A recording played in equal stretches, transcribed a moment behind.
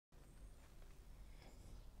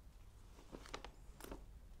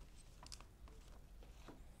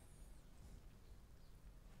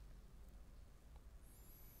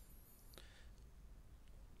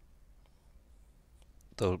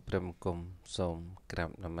ទូលព្រមគុំសូមក្រាប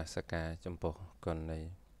នមស្ការចំពោះគុណនៃ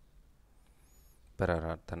ព្រះរ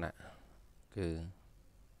តនៈគឺ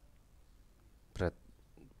ព្រះ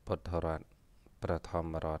ពុទ្ធរតន៍ព្រះធម្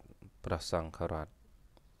មរតន៍ព្រះសង្ឃរតន៍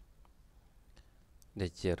ដែ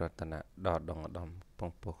លជារតនៈដ៏ដងដំពង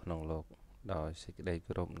ពោះក្នុងលោកដោយសេចក្តី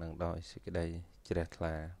គោរពនិងដោយសេចក្តីជ្រះថ្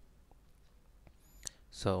លា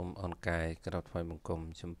សូមអរកាយក្រាបថ្វាយបង្គំ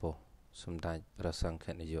ចំពោះសម្ដេចព្រះសង្ឃ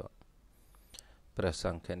នាយកព្រះស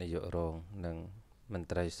ង្ឃនាយករងនិងមន្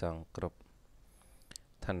ត្រីសង្ឃគ្រប់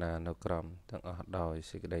ឋានានុក្រមទាំងអស់ដោយ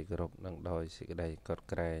សេចក្តីគោរពនិងដោយសេចក្តីកត់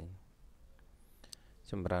ក្រែង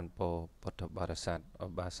ចម្រើនពរពុទ្ធបរិស័ទឧ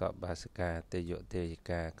បាសកបាសិកាទេយទេយិ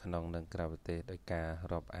កាក្នុងនិងក្រៅប្រទេសដោយការ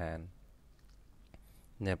រាប់អាន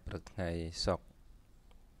នៅព្រឹកថ្ងៃសុក្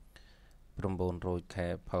រ9រោចខែ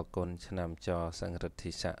ផលគុណឆ្នាំចសង្រិទ្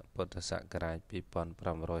ធិស័កពុទ្ធសករាជ2562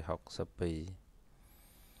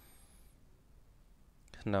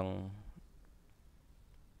ក្នុង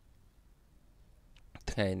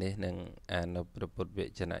ថ្ងៃនេះនឹងអាននៅព្រះពុទ្ធវ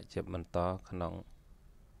ចនៈជាបន្តក្នុង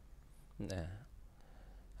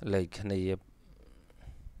លេខគ្នា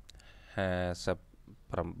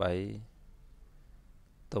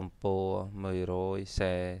58ទំព័រ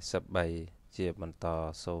143ជាបន្ត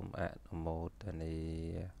សូមអនុមោទនា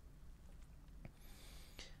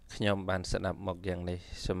ខ្ញុំបានស្ដាប់មកយ៉ាងនេះ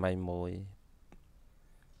សម័យមួយ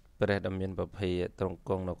ព្រះដ៏មានពភាទ្រង់គ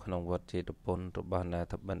ង់នៅក្នុងវត្តជាតពុនរបស់នា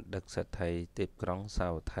ថបណ្ឌិតសេដ្ឋីទីក្រុងសា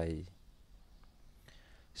វត្ថី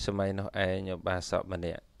សម័យនោះឯងឧបាសកម្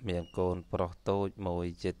នាក់មានកូនប្រុសតូចមួយ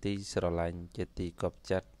ជាទីស្រឡាញ់ជាទីគប់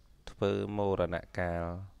ចិត្តធ្វើមរណកាល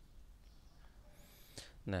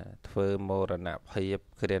ធ្វើមរណភាព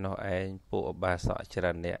គ្រានោះឯងពួកឧបាសកច្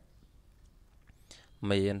រើនអ្នក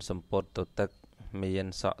មានសម្ពុតទៅទឹកមាន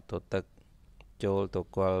សក់ទៅទឹកចូលទៅ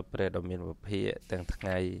គល់ព្រះដ៏មានពភាទាំងថ្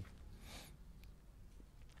ងៃ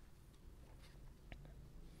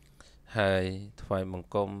ហើយថ្វាយបង្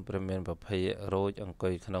គំព្រះមានពភារួចអង្គុ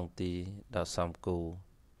យក្នុងទីដ៏សំគូ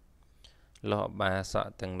លោះឧបាសក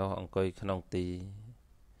ទាំងនោះអង្គុយក្នុងទី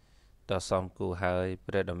ដ៏សំគូហើយ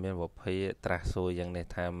ព្រះដ៏មានពភាត្រាស់សួរយ៉ាងនេះ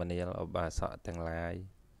ថាមនាលឧបាសកទាំងឡាយ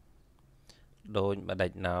ដូចម្ដេ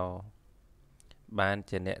ចណោបាន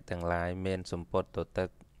ជាអ្នកទាំងឡាយមានសម្ពុតទៅទឹក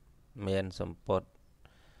មានសម្ពុត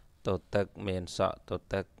ទៅទឹកមានសក់ទៅ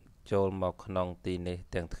ទឹកចូលមកក្នុងទីនេះ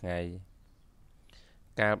ទាំងថ្ងៃ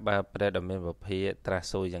កាលបើព្រះដ៏មានពភាត្រាស់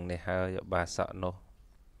សួរយ៉ាងនេះហើយឧបាសកនោះ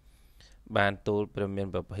បានទូលព្រះមាន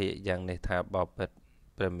ពភាយ៉ាងនេះថាបបិទ្ធ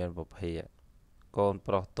ព្រះមានពភាកូន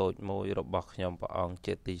ប្រុសតូចមួយរបស់ខ្ញុំព្រះអង្គ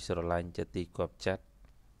ជាទីស្រឡាញ់ជាទីគប់ចិត្ត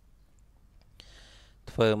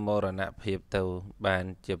ធ្វើមរណភាពទៅបាន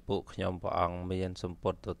ជាពួកខ្ញុំព្រះអង្គមានសម្ពុ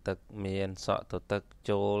តទៅទឹកមានសក់ទៅទឹក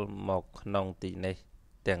ចូលមកក្នុងទីនេះ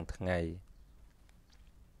ទាំងថ្ងៃ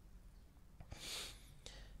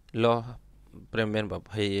លោះព្រះមានព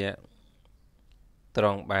ភាទ្រ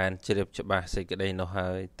ង់បានជ្រាបច្បាស់សេចក្តីនោះហើ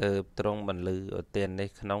យទើបទ្រង់បន្លឺឧទាននេះ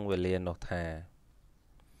ក្នុងវេលានោះថា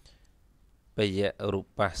បយៈរូ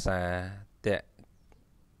បាសាតៈ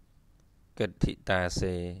កិដ្ឋិតា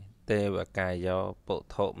សេទេវកាយោពុទ្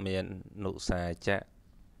ធោមាននុសាចៈ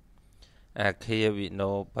អាខាវិ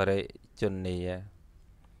ណោបរិជនី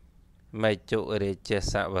មេជុរាជ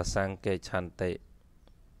សវសង្កេឆន្តិ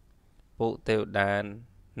ពួកទេវតា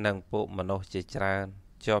និងពួកមនុស្សជាច្រើន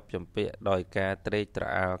ជាប់ជំពាក់ដោយការត្រេកត្រ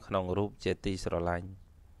អាលក្នុងរូបជាទីស្រឡាញ់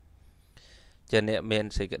ជាអ្នកមាន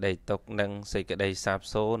សេចក្តីទុក្ខនិងសេចក្តីសាប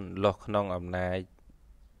សូន្យលាស់ក្នុងអំណាច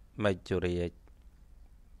មេជុរាជ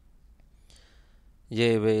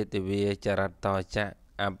យេវេទិវាចរតោចៈ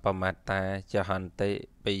អបមត្តាចហន្តិ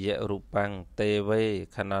បយៈរូបាំងទេវេ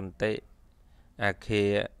ខនន្តិអខេ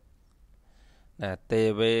ទេ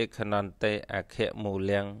វេខនន្តិអខមូ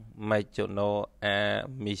លំមេជុណោអា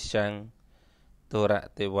មិសੰទុរ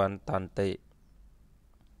តិវន្តន្តិ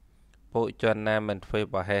ពួកជនណាមិនធ្វើ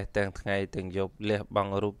ប្រហែសទាំងថ្ងៃទាំងយប់លះប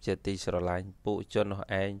ង់រូបជាទីស្រឡាញ់ពួកជននោះ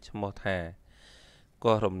ឯងឈ្មោះថា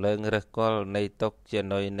កោះរំលើងរើសគល់នៃទុកជា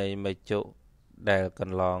នុយនៃមេជុដែលក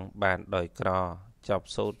ន្លងបានដោយក្រចប់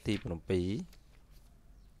សូត្រទី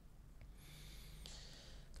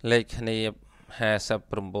7លេខគ្នា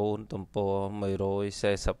59ទំព័រ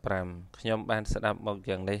145ខ្ញុំបានស្ដាប់មក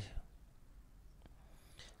យ៉ាងនេះ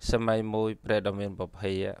សម័យមួយព្រះដ៏មានព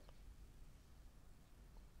ភា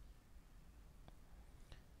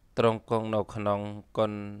ទ្រង់គង់នៅក្នុងគុ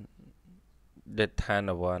ណដេដ្ឋាន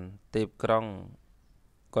វ័នទីក្រុង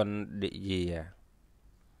គុណឌិយា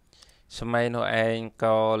សម័យនោះឯង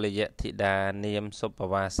ក៏លយៈធីតានាមសុប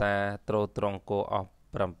វាសាទ្រទ្រង់គោអស់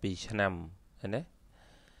7ឆ្នាំឃើញទេ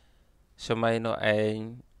សម័យនោះឯង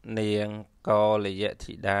នាង có lệ dạy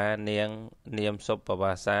thị đá niềng niềm sụp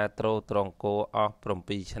bà xa trô tròn cô ọc bầm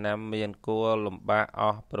bì chân miền cô lùm ba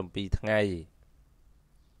ọc bầm bì ngày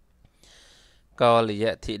có lệ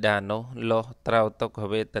dạy thị đá nô lô trao tốc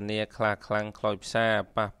về tân nia khla khlang khôi xa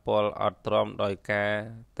pa pol ọt tròm đòi ca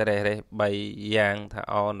tê rê bay giang thả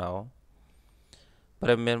o nấuป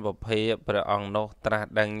ระเมินประเภทประองนกตรา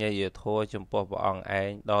ดังใหญ่อยู่ทั่วจมพวประองเอ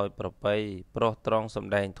งโดยประไปโปรตรองส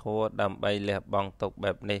ำแดงทั่วดำใบเลียบองตกแบ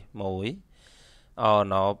บนี้หมวยอ๋อ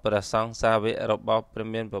หนอประสองสาวิระบบประ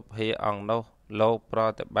เมินประเภทองนกโลกปรอ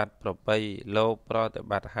ตบัดประไปโลกปรอต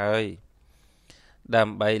บัดเฮยด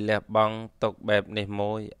ำใบเลียบองตกแบบนี้หม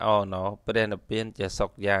วยอ๋อหนอประเด็นเปลี่ยนจะส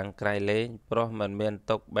กยางไกลเล้งเพราะมันเมียน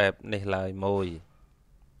ตกแบบนี้ลายหมวย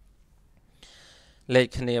เล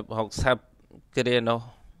ขเนียบหกสับเกเรโน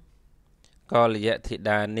ก็ลยะธิด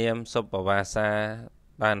าเนียมสุปวาสา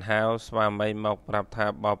บานฮาวสวามัยหมอกปรับทา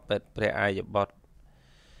บอบเป็ดเปรอายบด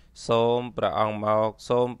ส้มประองหมอก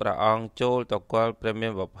ส้มประองโจลตะกอลเปรมี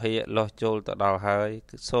บพิโลโจลตะดอลเฮย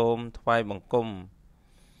ส้มทวายบังกุม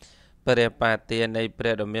เปรปาเตียในเปร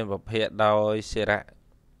ดมีบพิดอยศิระ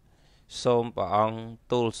ส้มประอง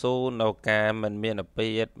ตูลซูนกามันเมียนอปี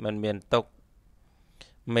ดมันเมียนตก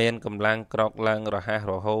เมียนกำลังกรอกลังรหะ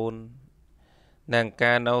รหูนนางก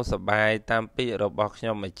ารเอาสบายตามปีระบอกย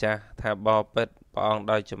มจ้าถ้าบอเป็ดปอง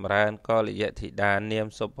ดอยจำรานก็ลิยะธิดาเนียม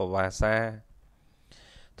สุปวาสา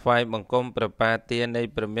ทวายบังกมประปาเตียใน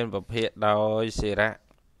ประเมียนประเภทดอยศิระ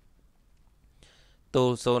ตู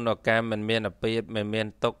โซนอการมันเมียนอปีดมันเมียน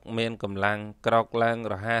ตกเมียนกำลังกรอกลัง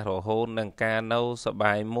รหะรหูนนางการเอาสบ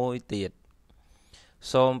ายมุ้ยตีด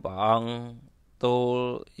ส้มปองตู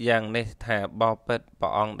อย่างนี้ถ้าบอเป็ดป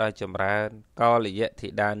องได้จำรานก็ลิยะธิ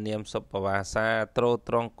ดาเนียมสุปวาสาโตรต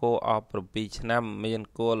รงโกอปรปีชนำเมียน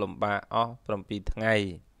โกลมบาอปรปีทั้งไง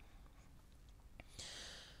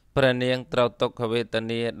ประเนียงเตาตกเวตเ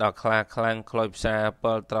นียดอกคลาคลังคลอยซาเ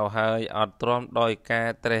ปิลเตาเฮยอดตรอมโดยกา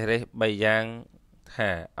เตรเรใบยางหา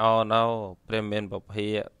ออโนเปรเมนบพี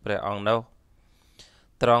เปรองโน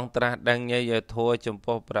ตรองตราดังเยยทัวจมพ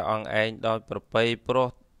เปรองเองโดยประไปโปร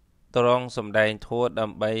ตรองสำแดงทั่วด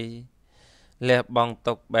ำใบเลียบองต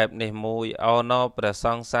กแบบในมูยเอาโนประส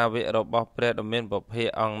องสาวิระบบเปรดเมียนประเภท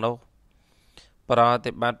องโนปร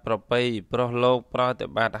ติบัติประไปปรโลกปรติ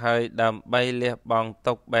บัติให้ดำใบเลียบองต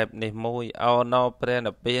กแบบในมูยเอาโนเปรน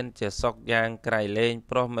เปลี่ยนจะสกยางไกลเลงเพ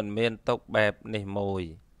ราะมันเมียนตกแบบในมูย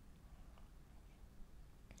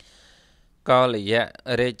ก็ลิยะ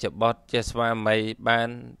เรจบดเจสวามัยบาน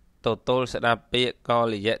ตัวตูลสดาเปียก็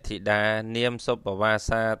ลิยะธิดาเนียมสุปวาส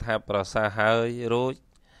าทาปรสาเฮยรู้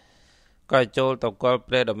ก็โจลตะกอลเป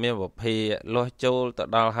รดเมียบพีลอยโจลตะ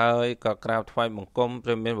ดอลเฮยก็กราบทวายมังกรเป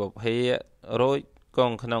รเมียบพีรู้กอ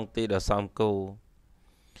งขนมตีดสามกู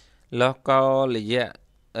แล้วก็ลิยะ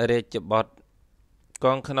เรจบดก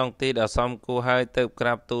องขนมตีดสามกูให้เติบกร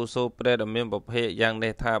าบตูสูเปรดเมียบพีอย่างใน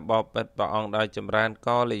ท่าบอบเป็ดปองได้จำราน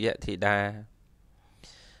ก็ลิยะธิดา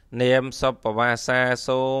เนียมสปวาสา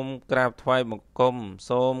ส้มกราบทวายบังกร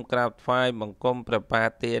ส้มกราบทวายบังกรประปา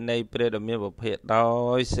เตียในเปรดเมียบพีดอ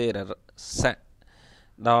ยเสระสะ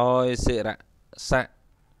โดยสิระสะ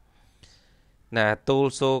น่ะตูล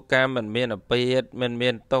โซกามันเมียนเปียดมันเมี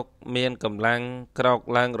ยนตกเมียนกำลังกรอก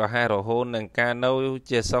ลังรหะรหูนนังการเอาเ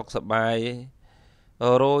จสกสบาย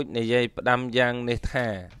โรยในใยประดำยังในท่า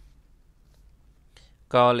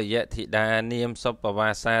ก็ลิยะธิดาเนียมสปวา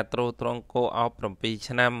สาตรตรงโกอปรมปีช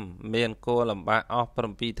นำเมียนโกลำบากอปร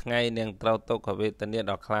มปีทั้งไงเนียงเตาตกเวตเนีย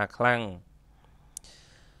ดอกคลาคลั่ง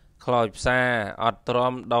คลอยซาอดตรอ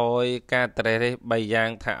มโดยการเตะใบยาง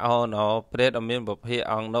ถาเอาหนอเปรตอมีนบพี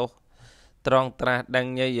องนกตรองตราดัง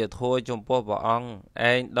เยยทัวจมพวปองเอ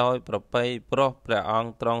งโดยประไปโปรประอง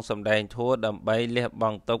ตรองสำแดงทัวดำใบเลียบอ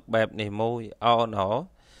งตกแบบในมุยเอาหนอ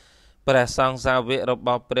ประสังสาวิระบ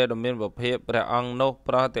บเปรตอมีนบพีประองนกป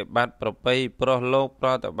รติบัติประไปโปรโลกปร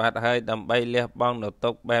ติบัติให้ดำใบเลียบองนต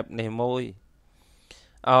กแบบในมุย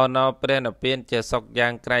เอานอเปรนเปลี่ยนจะสกยา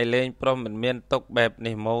งไกลเลงเพราะมันเมียนตกแบบใน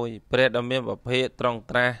มวยเปรนเมียนประเภทตรง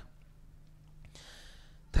ตรา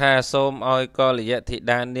ถ้าส้มอ้อยก็ลิยะธิ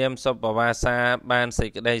ดาเนียมสปวาสาบานสิ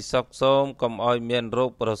กได้สกส้มกอมอ้อยเมียนรู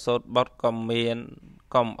ปประสดบดกอมเมียน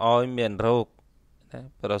กอมอ้อยเมียนรูป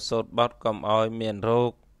ประสดบดกอมอ้อยเมียนรู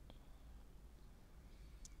ป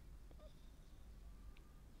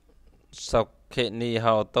สกเขนีห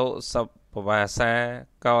อโตสปวาสา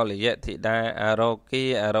ก็ลิยะธิดาอารกี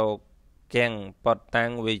อารแกงปดตัง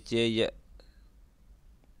วิเจย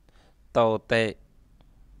โตเต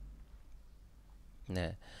นะ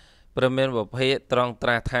ประเมินประเภทตรองตร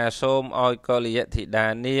าธาส้มอ้อยก็ลิยะธิดา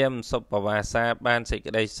เนียมสปวาสาบานสิก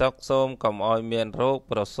ได้ซอกส้มกอมอ้อยเมียนโรค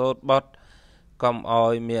ประสดบดกอมอ้อ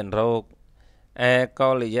ยเมียนโรค ក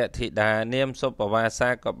លយៈធីតានាមសុបវាសា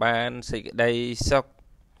ក៏បានសេចក្តីសុខ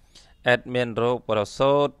អត់មានរោគប្រ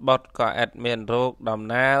សូតបុត្រក៏អត់មានរោគដំ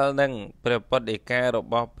ណាលនឹងព្រះពុទ្ធដីការ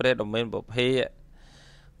បស់ព្រះដ៏មានពុភា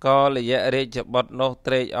កលយៈរាជបុត្រនោះ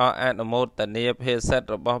ត្រេកអរអនុមោទនាភាសិទ្ធ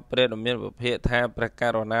របស់ព្រះដ៏មានពុភាថាព្រះក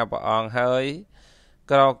រុណាព្រះអង្គហើយ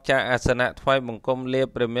ក្រោកចាកអាសនៈថ្វាយបង្គំលា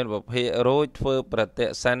ព្រះមានពុភារួចធ្វើប្រតិ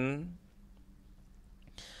សិន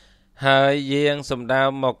ហើយយាងសំដៅ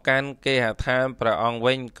មកកាន់គេហដ្ឋានព្រះអង្គ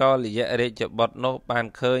វិញកលយៈរាជបុត្រនោះបាន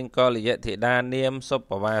ឃើញកលយៈធីតានាមសុប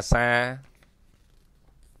វាសា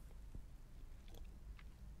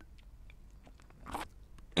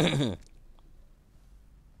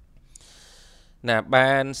ណា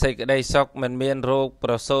បានសេចក្តីសុខមិនមានរោគ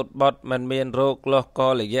ប្រសូតបុត្រមិនមានរោគលោះក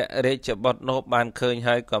លយៈរាជបុត្រនោះបានឃើញ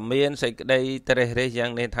ហើយក៏មានសេចក្តីត្រេះរិះយ៉ា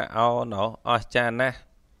ងនេះថាអូណោអស្ចារ្យណាស់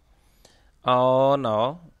អូណោ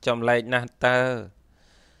ចម្លែកណាស់តើ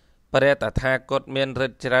ព្រះតថាគតមានឫ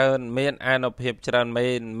ទ្ធិច្រើនមានអានុភាពច្រើន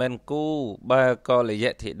មិនគូបើកល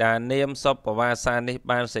យៈធីតានាមសុបវាសានេះ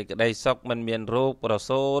បានសេចក្តីសុខមិនមានរោគប្រ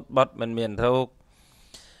សូតបុត្រមិនមានរោគ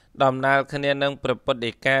ដំណើរគ្នានឹងព្រះពុទ្ធ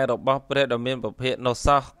ដីការបស់ព្រះដ៏មានពុភានោះ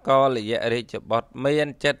សោះកលយៈរាជបុត្រមាន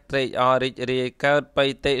ចិត្តត្រេកអររីករាយកើតបៃ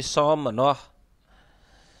តិសោមនស្ស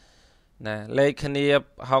ណាលេខគ្នា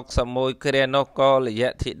61គ្រានោះកល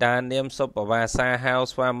យៈធីតានាមសុបវាសាហៅ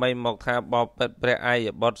ស្វាមីមកថាបបិទ្ធព្រះអាយ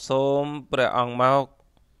បុត្រសូមព្រះអង្គមក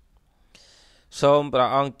សូមព្រះ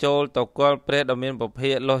អង្គចូលទៅគាល់ព្រះដ៏មានពុ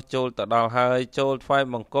ភាលុះចូលទៅដល់ហើយចូលថ្វាយ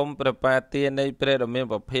បង្គំព្រះបាទានៃព្រះដ៏មាន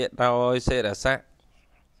ពុភាដោយសេរស័ក្តិ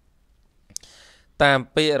តាម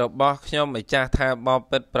ពាក្យរបស់ខ្ញុំម្ចាស់ថាប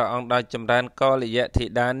បិទ្ធព្រះអង្គដោយចម្រើនកលយៈធី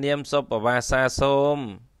តានាមសុបវាសាសូម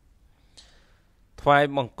ថ្វាយ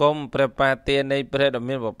បង្គំព្រះបាទានៃព្រះដ៏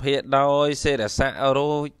មានពុភាដោយសេរស័ក្តិ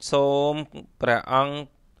រួចសូមព្រះអង្គ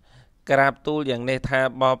ក្រាបទូលយ៉ាងនេះថា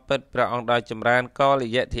បបិទ្ធព្រះអង្គដោយចម្រើនកល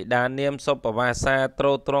យៈធីតានាមសុបវាសាទ្រ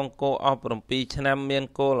ទ្រង់គោអស់7ឆ្នាំមាន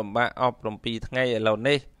គោលំបាកអស់7ថ្ងៃឥឡូវ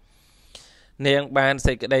នេះនាងបាន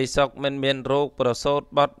សេចក្តីសុខមិនមានរោគប្រសូត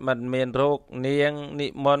បុត្រមិនមានរោគនាងនិ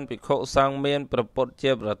មន្តភិក្ខុសង្ឃមានព្រះពុទ្ធ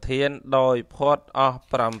ជាប្រធានដោយផាត់អស់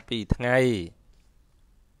7ថ្ងៃ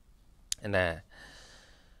ណា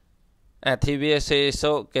អធិវាសេ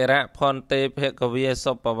សុកេរៈផន្តេភគវា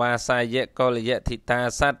សុបវាសាយកលយៈធីតា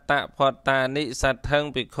សត្តផតានិសទ្ធឹង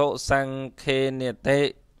ភិក្ខុសង្ឃេនិតេ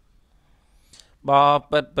ប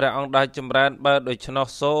បិទ្ធព្រះអង្គដោយចម្រើនបើដូច្នោះ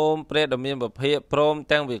សូមព្រះដ៏មានពុភាព្រម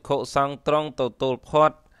ទាំងភិក្ខុសង្ឃត្រង់ទទួលផា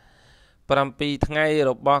ត់7ថ្ងៃ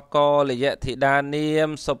របស់កលយៈធីតានាម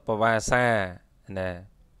សុបវាសាណា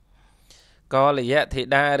កលយៈធី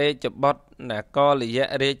តារាជបុត្រណាកលយៈ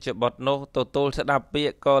រាជបុត្រនោះទទួលស្ដាប់ពា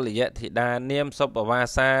ក្យកលយៈធីតានាមសុបវា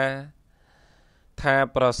សាថា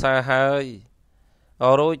ប្រសើរហើយ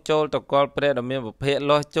រួចចូលទៅគាល់ព្រះដ៏មានពុភា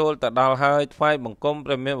លុះចូលទៅដល់ហើយថ្វាយបង្គំ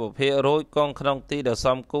ព្រះមានពុភារួចគង់ក្នុងទីដ៏ស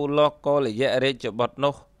មគួរលុះកលយៈរាជបុត្រ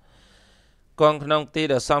នោះគង់ក្នុងទី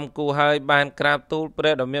ដ៏សមគួរហើយបានក្រាបទូលព្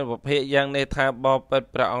រះដ៏មានពុភាយ៉ាងនេះថាបបិទ្ធ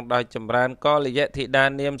ព្រះអង្គដោយចម្រើនកលយៈធីតា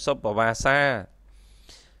នាមសុបវាសា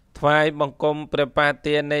ថ្វាយបង្គំព្រះបា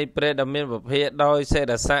ទានៃព្រះដ៏មានពុភាដោយសេ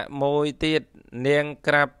រស័ក្តិមួយទៀតនាង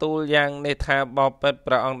ក្រាបទូលយ៉ាងនេះថាបបិទ្ធ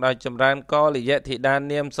ព្រះអង្គដោយចម្រើនកលយៈធីតា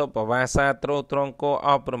នាមសុបវាសាទ្រទ្រង់គោអ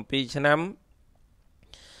ស់7ឆ្នាំ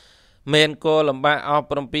មានគោលំបាកអស់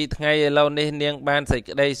7ថ្ងៃឥឡូវនេះនាងបានសេច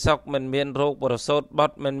ក្តីសុខមិនមានរោគប្រសូតបុ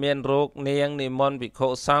ត្រមិនមានរោគនាងនិមន្តភិក្ខុ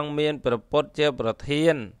សង្ឃមានព្រះពុទ្ធជាប្រធា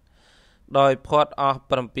នដោយផាត់អស់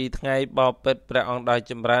7ថ្ងៃបបិទ្ធព្រះអង្គដោយ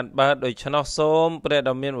ចម្រើនបើដូច្នោះសូមព្រះ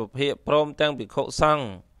ដ៏មានពុភាព្រមទាំងភិក្ខុសង្ឃ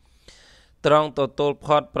ត្រង់ទទួល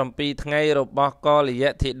ផាត់7ថ្ងៃរបស់កល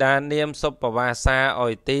យៈធីតានាមសុបវាសាឲ្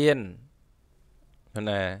យទាន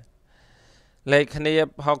ណាលេខគ្នា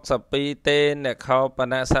62ទេអ្នកខោប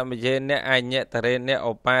នៈសមយេអ្នកអញ្ញតរេអ្នក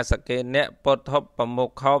ឧបាសកេអ្នកពុទ្ធប្រមុខ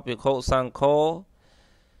ខោភិក្ខុសង្ឃោ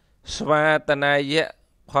ស្វាតនាយៈ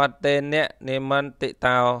ផតទេអ្នកនិមន្តិ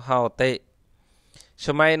តោហោតិស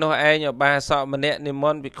ម័យនោះឯងឧបាសកម្នាក់និម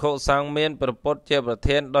ន្តភិក្ខុសង្ឃមានព្រះពុទ្ធជាប្រ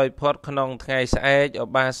ធានដោយផុតក្នុងថ្ងៃស្អែកឧ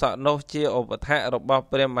បាសកនោះជាឧបថៈរបស់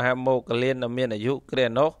ព្រះមហាមោគលានមានអាយុគ្រា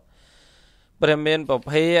នោះព្រះមានពុ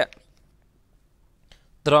ភា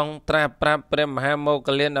ត្រង់ត្រាស់ប្រាប់ព្រះមហាមោគ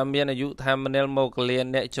លានមានអាយុថាមនាលមោគលាន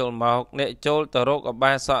អ្នកចូលមកអ្នកចូលទៅរកឧ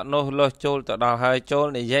បាសកនោះលុះចូលទៅដល់ហើយចូល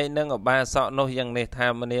និយាយនឹងឧបាសកនោះយ៉ាងនេះថា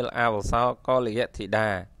មនាលអវសោកលយៈធីតា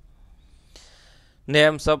នា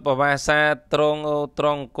មសុបវាសាត្រ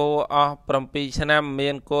ង់គោអស់7ឆ្នាំមា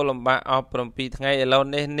នគោលំបាកអស់7ថ្ងៃឥឡូវ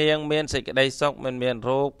នេះនាងមានសេចក្តីសុខមិនមាន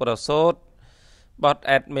រោគប្រសូតបុត្រ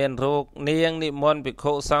អត់មានរោគនាងនិមន្តភិក្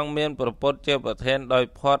ខុសង្ឃមានព្រះពុទ្ធជាប្រធានដោយ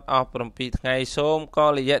ផាត់អស់7ថ្ងៃសូមក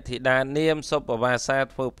លយៈធីតានាមសុបវាសា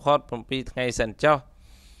ធ្វើផាត់7ថ្ងៃសិនចុះ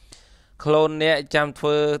ខ្លួនអ្នកចាំធ្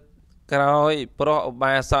វើក្រោយព្រោះឧ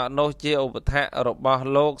បាសកនោះជាឧបថៈរបស់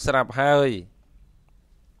លោកស្រាប់ហើយ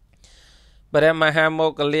ព្រះមហាមោ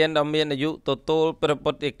គលានដ៏មានអាយុទទួលព្រះ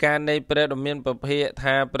ពុទ្ធិកានៃព្រះដ៏មានពភាក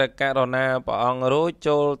ថាព្រះករុណាព្រះអង្គរួច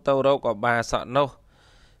ចូលទៅរកឧបាសកនោះ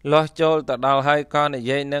លោះចូលទៅដល់ហើយក៏និ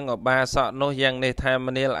យាយនឹងឧបាសកនោះយ៉ាងនេះថាម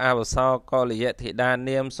នាលអវសរកលយៈធីតា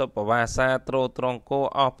នាមសុបវាសាទ្រត្រង់គោ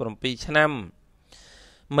អស់7ឆ្នាំ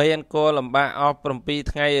មានគោលលំបាកអស់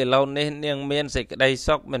7ថ្ងៃឥឡូវនេះនាងមានសេចក្តី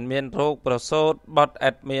សុខមិនមានរោគប្រសូតបត់ឥ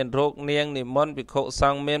តមានរោគនាងនិមន្តភិក្ខុស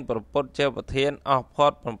ង្ឃមានប្រពុតជាប្រធានអស់ផុ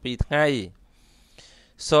ត7ថ្ងៃ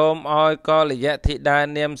សូមឲ្យកលយៈធីតា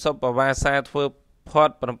នាមសុបវាសាធ្វើផុត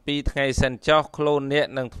7ថ្ងៃសិនចុះខ្លួនអ្នក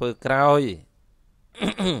នឹងធ្វើក្រោយ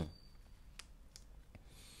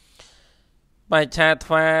បច្ឆា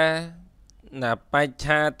ថ្វាណាបច្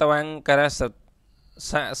ឆាតវង្ករស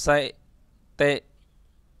សសិតិ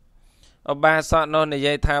ឧបាសកនោះនិ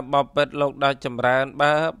យាយថាបបិទ្ធលោកដ៏ចម្រើន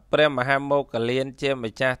បើព្រះមហាមោគលានជា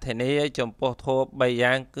ម្ចាស់ធានាចំពោះធម៌3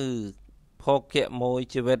យ៉ាងគឺភោគៈ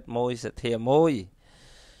1ជីវិត1សទ្ធា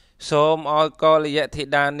1សូមឲ្យកលយៈធី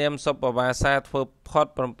តានាមសុបវាសាធ្វើផុត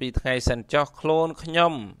7ថ្ងៃសិនចុះខ្លួនខ្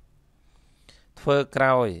ញុំធ្វើក្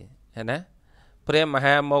រោយឃើញណាព្រះម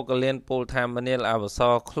ហាមោគលានពូលថាមនាលអវស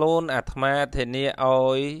រខ្លួនអាត្មាធានា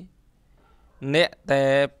ឲ្យអ្នកតែ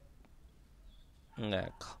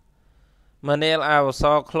មនាលអវស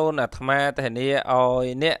រខ្លួនអាត្មាធានាឲ្យ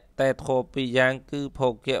អ្នកតែធម៌2យ៉ាងគឺភោ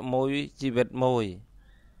គៈ1ជីវិត1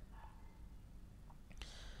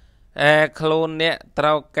ខ្លួនអ្នកត្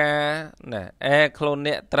រូវការណាខ្លួន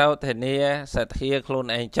អ្នកត្រូវធានាសទ្ធាខ្លួន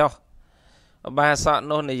ឯងចុះឧបាសក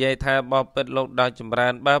នោះនិយាយថាបបិទ្ធលោកដ៏ចម្រើ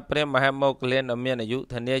នបើព្រះមហាមោគលានដ៏មានអាយុ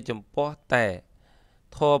ធានាចំពោះតែ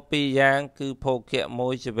ធម៌2យ៉ាងគឺភោគៈ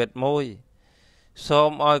1ជីវិត1សូ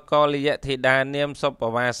មឲ្យកលយៈធីតានាមសុប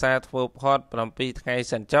វាសាធ្វើផុត7ថ្ងៃ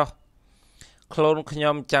សិនចុះខ្លួនខ្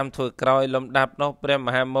ញុំចាំធ្វើក្រោយលំដាប់នោះព្រះម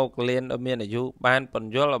ហាមោគលានដ៏មានអាយុបានពន្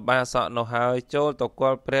យល់ឧបាសកនោះហើយចូលទៅគា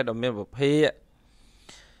ល់ព្រះដ៏មានពភាក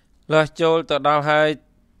លោះចូលទៅដល់ហើយ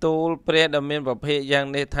ទូលព្រះដ៏មានពភាកយ៉ាង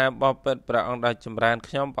នេះថាបបិទ្ធព្រះអង្គដ៏ចម្រើន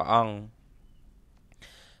ខ្ញុំព្រះអង្គ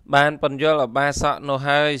បានពន្យល់ឧបាសកនោះ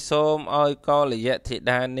ហើយសូមឲ្យកលយៈធី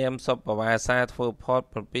តានាមសុបវាសាធ្វើផុត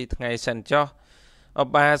7ថ្ងៃសិនចុះឧ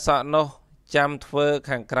បាសកនោះចាំធ្វើ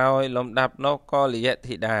ខាងក្រោយលំដាប់នោះកលយៈ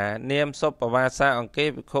ធីតានាមសុបវាសាអង្គេ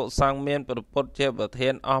ភិក្ខុសង្ឃមានប្រពុតជាប្រធា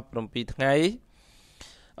នអស់7ថ្ងៃ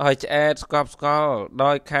ឲ្យឆ្អែតស្កប់ស្កល់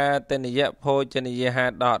ដោយខាតនិយៈភោជនីយហា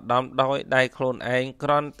ដកដំដោយដៃខ្លួនឯងក្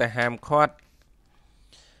រន់តែហាមឃាត់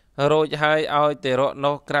រួចហើយឲ្យតិរៈ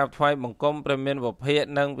នោះក្រាបថ្វាយបង្គំព្រះមានពភាក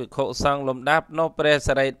និងភិក្ខុសង្ឃលំដាប់នោះព្រះស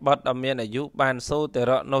រិទ្ធបុត្រដ៏មានអាយុបានសួរតិ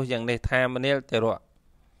រៈនោះយ៉ាងនេះថាមនាលតិរៈ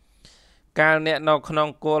កាលអ្នកនៅក្នុង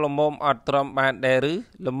គួរលមមអត់ទ្រាំបានដែរឬ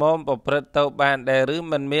លមមប្រព្រឹត្តទៅបានដែរឬ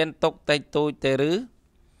មិនមានទុកតិចតួចទេឬ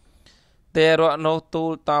ទេរៈនោះទូ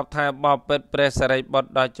លតបថាបបិទ្ធព្រះសរិបុត្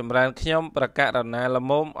រដ៏ចម្រើនខ្ញុំប្រកាសណាល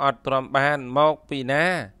មមអត់ទ្រាំបានមកពីណា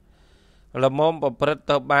លមមប្រព្រឹត្ត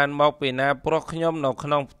ទៅបានមកពីណាព្រោះខ្ញុំនៅក្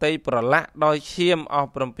នុងផ្ទៃប្រឡាក់ដោយឈាមអស់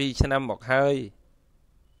7ឆ្នាំមកហើយ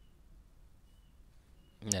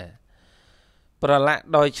ណាប្រឡាក់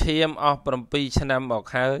ដោយឈាមអស់7ឆ្នាំមក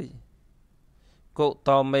ហើយគុ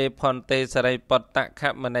តោមេផនទេសរិបតៈខ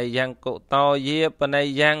មនីយ៉ាងគុតោយាបនី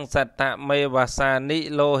យ៉ាងសតមេវាសានិ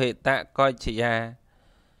លោហិតៈកច្ឆយា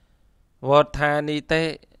វฏថានិទេ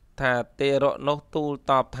ថាទេរៈនោះទូល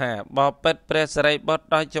តបថាបបិទ្ធព្រះសរិបុត្រ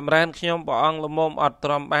ដ៏ចម្រើនខ្ញុំព្រះអង្គលមមអត់ទ្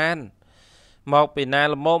រាំបានមកពីណា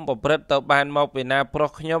លមមប្រព្រឹត្តទៅបានមកពីណាប្រុស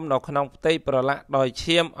ខ្ញុំនៅក្នុងផ្ទៃប្រឡាក់ដោយ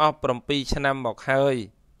ឈាមអស់7ឆ្នាំមកហើយ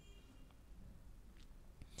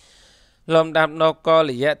លំដាប់នោះក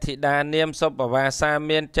លយៈធីតានាមសុបវាសា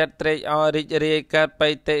មានចិត្តត្រេកអររីករាយកើតបៃ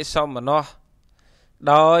តិសមនស្ស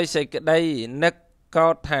ដោយសេចក្តីនឹកកោ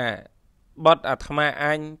តថាបុត្រអាត្មាអ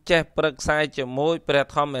ញចេះប្រឹក្សាជាមួយព្រះ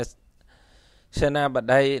ធម្មសេនាប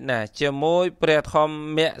តីណាជាមួយព្រះធម្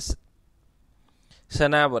មសេ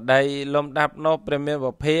នាបតីលំដាប់នោះព្រះមានព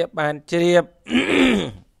ភាកបានជ្រាប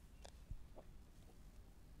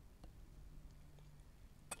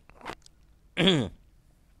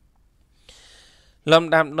លំ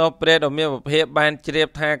ដាប់នោះព្រះដ៏មានពភាកបានជ្រាប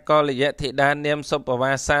ថាកលយៈធីតានាមសុប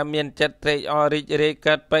វាសាមានចិត្តត្រេកអររីករាយ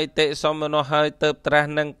កើតបៃតិសមនស្សហើយទៅត្រាស់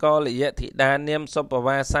នឹងកលយៈធីតានាមសុប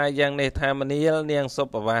វាសាយ៉ាងនេះថាមនាលនាងសុ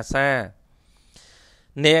បវាសា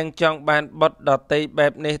នាងចង់បានបុត្រដតីបែ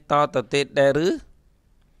បនេះតទៅទៀតដែរឬ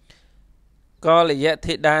កលយៈ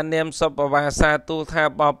ធីតានាមសុបវាសាទូលថា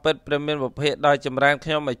បបិទ្ធព្រះមានពភាកដោយចម្រើនខ្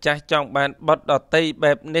ញុំម្ចាស់ចង់បានបុត្រដតី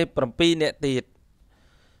បែបនេះ7នាក់ទៀត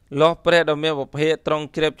លោះព្រះដ៏មានពភាកត្រង់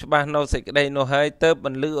ជ្រាបច្បាស់នៅសេចក្តីនោះហើយទៅប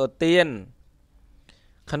ន្លឺឧទាន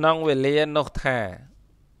ក្នុងវេលានោះថា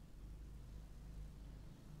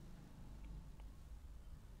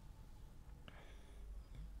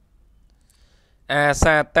อาซ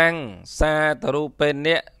าตังซาตรูเปเน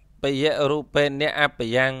ะปยะรูเปเนะอัป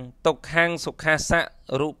ยังตุขังสุขาสะ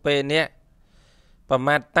รูเปเนะปม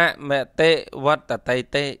าตะเมเตวัตไต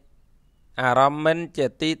เตอารมณ์มันจะ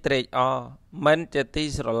ตีเตรอมันจะตี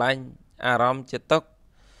สลัญอารมณ์จะตก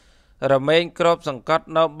ระเมงครบสังกัด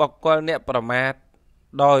นบกลเนี่ยประมาท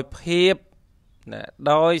โดยเพียบนะโ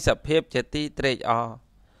ดยสเพียบจะตีเตร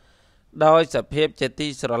โดยสเพียบจะตี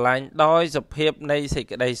สลัญโดยสเพียบในสิ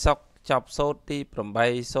กใดซอกจับโซตีปรมใบ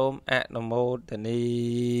ส้มอะนโมตนี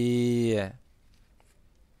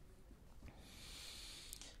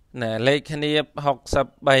เลขคณิต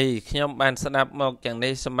60 ใบขยมบานสนับมอกอย่างใน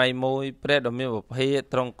สมัยมวยเปรตดมีบุพเพ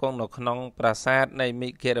ตรงกงนกนองปราศาสในมิ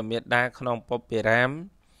เกรเมียดาขนองปปิราม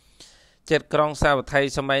7 กรองสาวไทย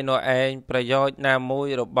สมัยโนเองประโยชน์นามวย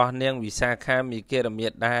รบบเนียงวิสาขามิเกรเมีย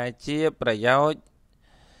ดาเจียประโยชน์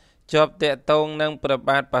จบเตะตรงนั่งประบ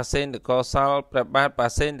าดปัสเซนต์กอซัลประบาดปัส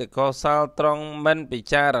เซนต์กอซัลตรงมันปิ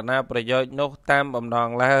จารณาประโยชน์นกตามบำนอง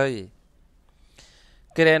เลย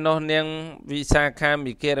เกรนเนียงวิสาขา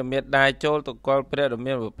มิเกรเมียดาโจลตะกอลเปรตเ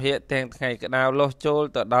มียนบุพเพแทงไงกระดาวลโจล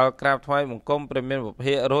ตะดาวกราบถวายมงคลเปรเมียนบุพเพ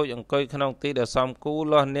โรยองกอยขนมตีเดอซอมกู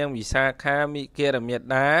ลเนียงวิสาขามิเกรเมีย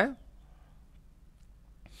ดา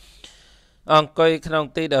องกอยขนม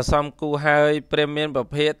ตีเดอซอมกูหายเปรเมียนประ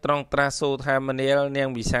เภทตรองตราสูธามเนียลเนียง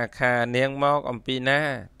วิสาขาเนียงมอกอัมปีนา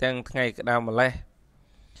แทงไงกระดาวมาเลย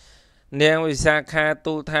เนียงวิสาขา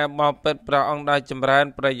ตูธาบอเป็ดประองได้จำราน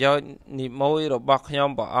ประโยชน์นิมวยรบกยอ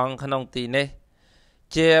มปองขนมตีเน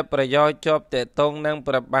เจียประโยชน์จบเตะตรงนั่งป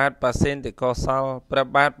ระบาดปัสเซนต์กอซัลประ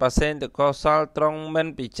บาดปัสเซนต์กอซัลตรงมัน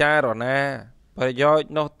ปิจารณาประโยชน์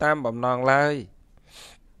นกตามบำนองเลย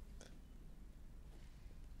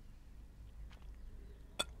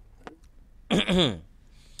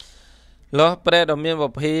ล้อเปรตเมียนบุ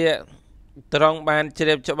พเพตรองบานเฉี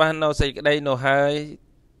ยบชบ้านเราใส่กระไดโนหาย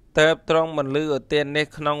เติบตรองมันลือเตียนใน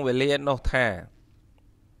ขนองเวลียนโนธา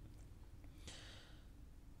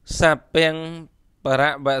สับเปียงปร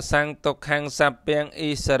ะบะสังตกขังสับเปียงอิ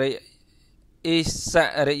ส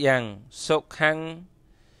ริยังสุขัง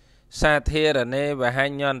สาเทระเนวะหั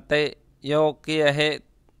นยอนเตโยเกียเห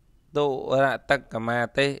ตุระตักกมา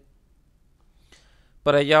เตป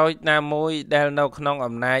ระโยชน์นามวยเดลนกนองอ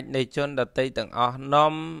ำนาจในชนดติต่างอ๋อน้อ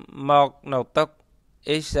มหมอกนกตก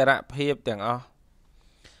อิสระเพียบต่างอ๋อ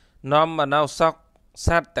น้อมมาเนาซอก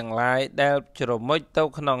สัตว์ต่างหลายเดลจรมุยเต้า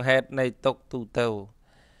ขนองเหตุในตกตูเต้า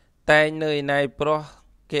แต่เนยในเพราะ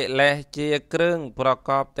เกลเจียเครื่องประก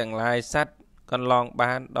อบต่างหลายสัตว์กันลองบ้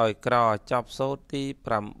านโดยกรอจอบโซตีป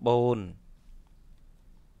รำบูน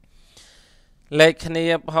เลขเนี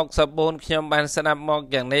ยบ60 ขยมบานสนับมอก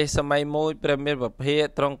อย่างในสมัยมวยประเมียนประเภท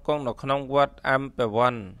ตรงกงนกขนองวัดอัมเปวั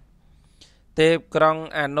นเทพกรอง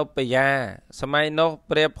อนุปยาสมัยนกเ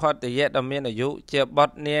ปรียบพอดเยดเมียนอายุเจียบ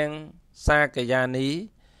ดเนียงซากยานี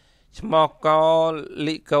ชมอกกอ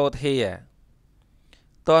ลิโกเทีย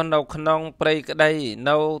ตอนนกขนองเปรย์กระไดน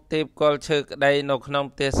กเทพกอลเชิกระไดนกขนอง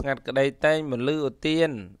เตสงัดกระไดเต้เหมือนลือเตีย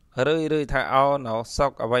นเรื่อยๆถ้าเอาเนาซอ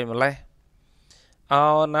กเอาไว้มาเลยเอา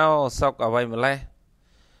เนาซอกเอาไว้มาเลย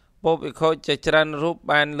ปุ๊บอีกคนจะจรันรูป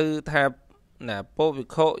บานลือถ้าปุ๊บอีก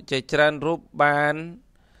คนจะจรันรูปบาน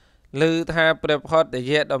ลือถ้าเปรียบพอดเ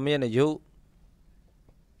ยดเมียนอายุ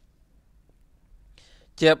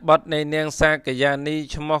เจ็บบดในเนียงซากยานี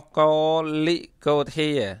ชมอกกอลิโกเที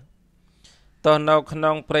ยตอนนกขน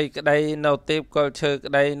องเปรย์กระไดนกเทพกอลเชิกระ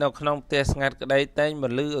ไดนกขนองเตสงัดกระไดเต้เหมือ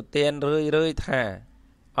นลือเตียนเรื่อยๆถ้า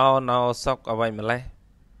เอาเนาซอกเอาไว้มาเลย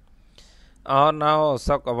เอาเนาซ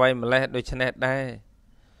อกเอาไว้มาเลยโดยชนะได้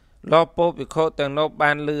รอบปุ๊บอีกโคแต่งนกบา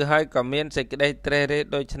นลือให้กับเมียนใส่กระไดเตรเร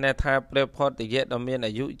โดยชนะทาเปรียบพอดเยดเมียนอ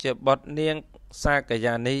ายุเจ็บบดเนียงซากย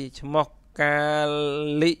านีชมอกกา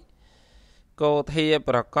ลิโกเทียป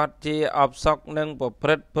ระกอบเจียออบซอกนึ่งประพ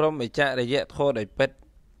ฤติพรหมิจระยะโทษได้เป็ด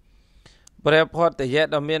เปรียบพอดเย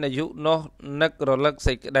ดเมียนอายุโนนักระลึกใ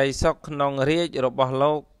ส่กระไดซอกนองเรียจรบโล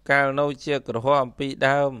กกาลโนเชียกระหัวปีด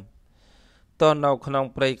าวตอนนกขนอง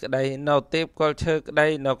เปรย์กระไดนกเทพกอลเชิกระได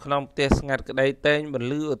นกขนองเตสงัดกระไดเต้นบรร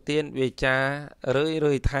ลือเตียนเวจาเ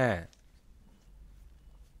รื่อยๆท่า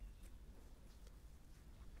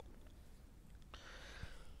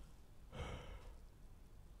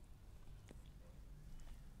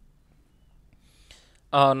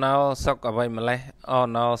อ๋อเนาซอกเอาไว้มาเลยอ๋อ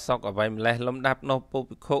เนาซอกเอาไว้มาเลยล้มดับนกปุ๊บ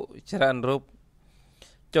โคจรันรูป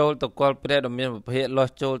โจลตะกอลเปรตเมียนประเภทลอ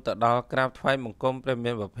โจลตะดอกราบไฟมงคลเปรเมี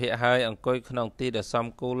ยนประเภทหายอังกอยขนมตีเดอซอม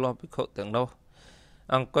กูลอพิโคต่างโน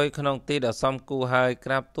อังกอยขนมตีเดอซอมกูหายก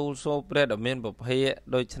ราบตูโซเปรตเมียนประเภท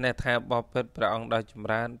โดยชนะทาบอเพชรพระองค์ได้จำ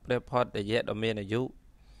รานเปรพอดเยดเมียนอายุ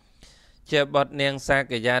เจ็บบดเนียงซา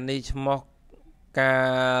กยานิชมอกกา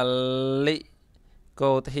ลิโก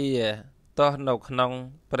เทีย តោះនៅក្នុង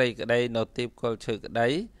ព្រៃក្តីនៅទីគល់ឈើក្តី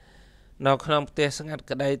នៅក្នុងផ្ទះស្ងាត់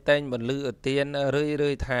ក្តីតែងបន្លឺឧទានរឿ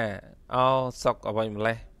យថាអោសុកអ្វីម្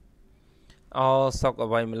លេះអោសុកអ្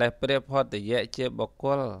វីម្លេះព្រះផតយៈជាបុគ្គ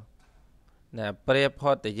លណាព្រះផ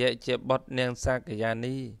តយៈជាបុត្រនាងសាកយា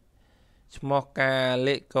នីឈ្មោះកា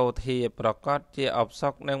លិកោធាប្រកាសជាអបសុ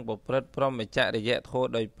កនឹងប្រព្រឹត្តព្រមចរិយធម៌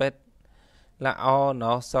ដោយពិតល្អ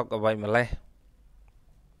ណោះសុកអ្វីម្លេះ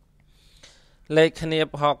លេខគ្នា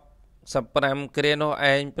ផក15គ្រានោះ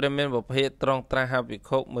ឯងព្រះមានប្រភេទត្រង់ត្រាស់ហភិក្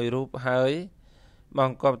ខុមួយរូបហើយប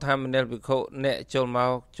ង្គាប់ថាមនាលភិក្ខុអ្នកចូលម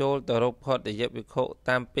កចូលទៅរកផតយៈភិក្ខុ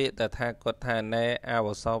តាមពាក្យតថាគតថាណែអវ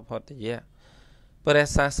សោផតយៈព្រះ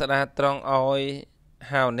សាស្តាត្រង់ឲ្យ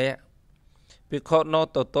ហៅអ្នកភិក្ខុនោះ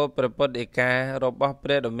ទទួលព្រះពុទ្ធដីការបស់ព្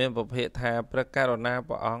រះដ៏មានប្រភេទថាព្រះករុណា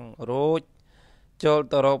ព្រះអង្គរួចចូល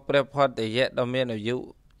ទៅរកព្រះផតយៈដ៏មានអាយុ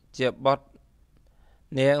ជាបុត្រ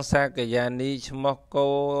នាងសាកយានីឈ្មោះ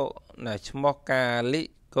កាលិ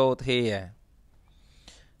កោធា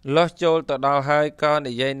លោះចូលទៅដល់ហើយក៏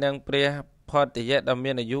និយាយនឹងព្រះផតយៈដ៏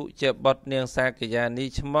មានអាយុជាបុត្រនាងសាកយានី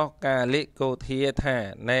ឈ្មោះកាលិកោធាថា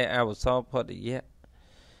ណែអវសោផតយៈ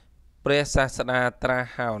ព្រះសាស្តាត្រាស់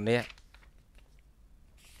ហៅអ្នក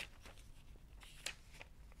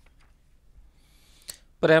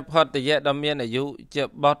ព្រះផតយៈដ៏មានអាយុជា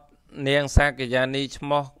បុត្រនាងសាកយានីឈ្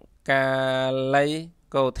មោះកាលិ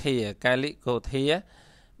កោធា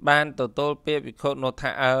បានទទួលពាក្យភិក្ខុនោះ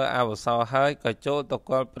ថាអវសោហើយក៏ចូលទៅ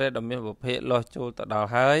គាល់ព្រះដ៏មានប្រភេទលោះចូលទៅដល់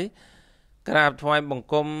ហើយក្រាបថ្វាយបង្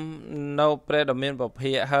គំនៅព្រះដ៏មានប្រ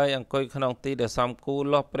ភេទហើយអង្គុយក្នុងទីដែលសមគួរ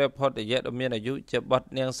លោះព្រះផតយៈដ៏មានអាយុជាបុត្រ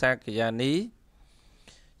នាងសាកយានី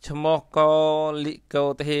ឈ្មោះកោលិកោ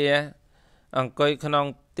ធាអង្គុយក្នុង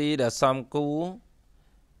ទីដែលសមគួរ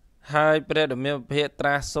ហើយព្រះដ៏មានប្រភេទត្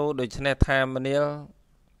រាស់សូរដូច្នេះថាមនាល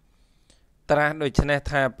ត្រាស់ដូច្នេះ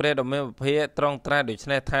ថាព្រះដ៏មានប្រភេទត្រង់ត្រាស់ដូច្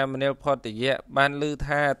នេះថាមនាលផតយៈបានឮ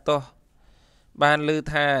ថា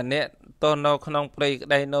អ្នកទោះនៅក្នុងព្រៃក្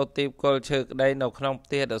តីនៅទីគល់ឈើក្តីនៅក្នុងផ្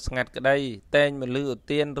ទះដ៏ស្ងាត់ក្តីតែងមិនឮឧ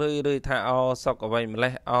ទានរឿយថាអោសុកអ្វីម្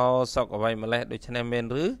លេះអោសុកអ្វីម្លេះដូច្នេះមែន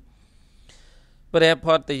ឬព្រះផ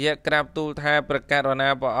តយៈក្រាបទូលថាព្រះករុណា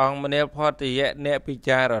ព្រះអង្គមនាលផតយៈអ្នកពិ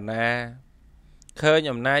ចារណាឃើញ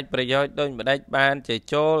អំណាចប្រយោជន៍ដូចម្ដេចបានជា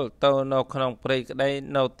ចូលទៅនៅក្នុងព្រៃក្តី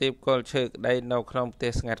នៅទីគល់ឈើក្តីនៅក្នុងផ្ទះ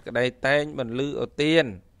ស្ងាត់ក្តីតែងបន្លឺឧទាន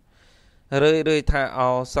រឿយថាអោ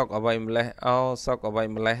សុកអ្វីម្លេះអោសុកអ្វី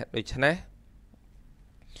ម្លេះដូច្នេះ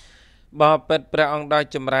បបិទ្ធព្រះអង្គដ៏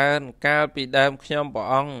ចម្រើនកាលពីដើមខ្ញុំព្រះ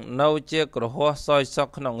អង្គនៅជាក្រហមសោយសុខ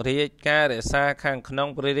ក្នុងរាជការរក្សាខាងក្នុង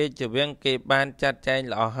ព្រះរាជវាំងគេបានចាត់ចែង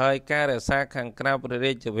ល្អហើយការរក្សាខាងក្រៅព្រះ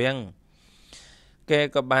រាជវាំងគេ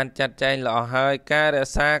ក៏បានចាត់ចែងល្អហើយការរ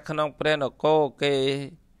ក្សាក្នុងព្រះនគរគេ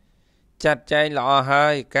ចាត់ចែងល្អហើ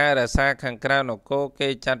យការរក្សាខាងក្រៅនគរគេ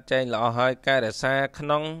ចាត់ចែងល្អហើយការរក្សាក្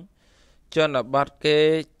នុងជនបទគេ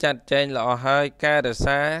ចាត់ចែងល្អហើយការរក្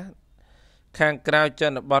សាខាងក្រៅជ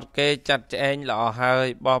នបទគេចាត់ចែងល្អហើយ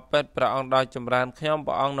បបិទ្ធព្រះអង្គដ៏ចម្រើនខ្ញុំ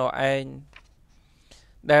ព្រះអង្គនោះឯង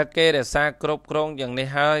ដែលគេរក្សាគ្រប់គ្រងយ៉ាងនេះ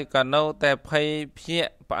ហើយក៏នៅតែភ័យភ្ញា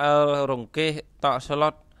ក់ផ្អើលរង្គេះតក់ស្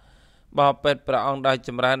លុតបបិទ្ធព្រះអង្គដ៏ច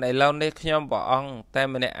ម្រើនឥឡូវនេះខ្ញុំព្រះអង្គតែ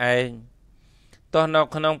ម្នាក់ឯងទោះនៅ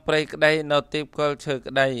ក្នុងព្រៃក្តីនៅទីគល់ឈើ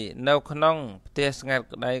ក្តីនៅក្នុងផ្ទះស្ងាត់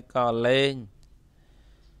ក្តីក៏លែង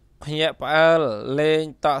ភ្ញាក់ផ្អើលលែង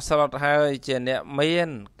តក់ស្លុតហើយជាអ្នកមាន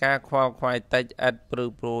ការខ្វល់ខ្វាយតិចឥតព្រឺ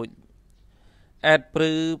ព្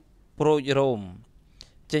រួចរោម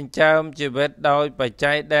ចិញ្ចើមជីវិតដោយបច្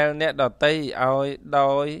ច័យដែលអ្នកដតីឲ្យ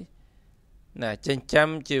ដោយចិញ្ចឹម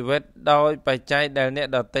ជីវិតដោយបច្ច័យដែលអ្នក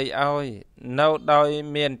ដតីឲ្យនៅដោយ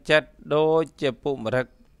មានចិត្តដូចជាពុកម្រឹក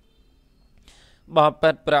ប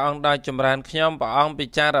បិទ្ធព្រះអង្គដ៏ចម្រើនខ្ញុំព្រះអង្គពិ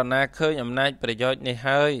ចារណាឃើញអំណាចប្រយោជន៍នេះ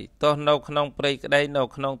ហើយទោះនៅក្នុងព្រៃក្តីនៅ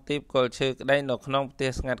ក្នុងទីគល់ឈើក្តីនៅក្នុងផ្ទះ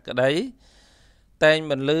ស្ងាត់ក្តីតែង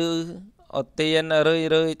បន្លឺឧទាន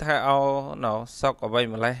រឿយថាអោណោសុកអ្វី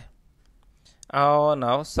ម្លេះអោ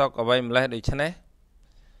ណោសុកអ្វីម្លេះដូច្នេះ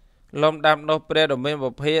លំដាប់នោះព្រះដ៏មានប្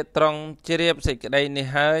រភេទត្រង់ជ្រាបសេចក្តីនេះ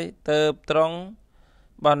ហើយទើបត្រង់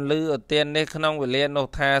បន្លឺឧទាននេះក្នុងវេលានោះ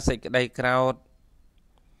ថាសេចក្តីក្រោធ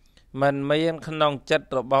មិនមានក្នុងចិត្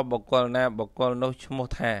តរបស់បុគ្គលណាបុគ្គលនោះឈ្មោះ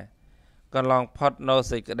ថាកន្លងផុតនៅ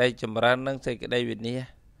សេចក្តីចម្រើននិងសេចក្តីវិនាស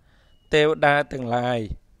ទេវតាទាំងឡាយ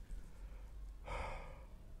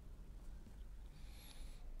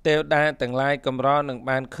កម្រនឹង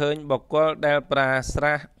បានឃើញបុគ្គលដែលប្រាស្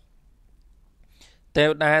រ័យទេ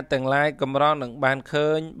វតាទាំងឡាយកម្រនឹងបានឃើ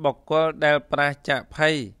ញបុគ្គលដែលប្រាសចាកភ័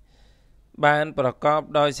យបានប្រកប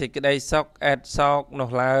ដោយសេចក្តីសុខអែតសោកនោះ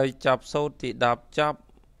ឡើយចប់សូត្រទី10ចប់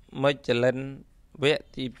មិច្ចលិនវគ្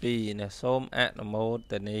គទី2សូមអនុមោ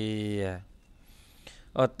ទនា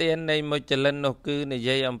ở tiên này một chân lên nó cứ này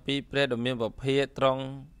dây âm pi pre đồ miên bọc phê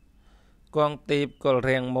trong quang tiệp có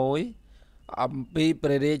rèn mối âm pi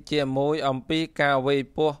pre đi chia mối âm pi cao vây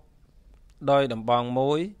po đôi đầm bong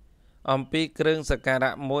mối âm pi krương sạc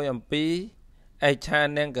rạ mối âm pi ai cha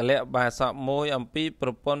nên cả lẹ bà sọ mối âm pi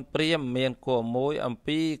propon priêm miền của mối âm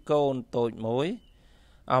pi côn tội mối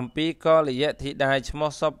âm pi có lý yết thị đài chmó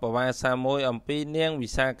sọp bà bà xa mối âm pi niên vì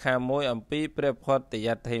xa kha mối âm pi pre phọt tỷ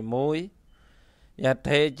yết thầy mối yết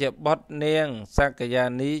thầy chế bọt niên xa cả gia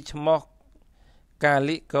ní chmó ca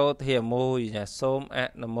lý câu thìa mối nhà xôm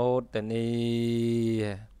ạ nà mô tà ni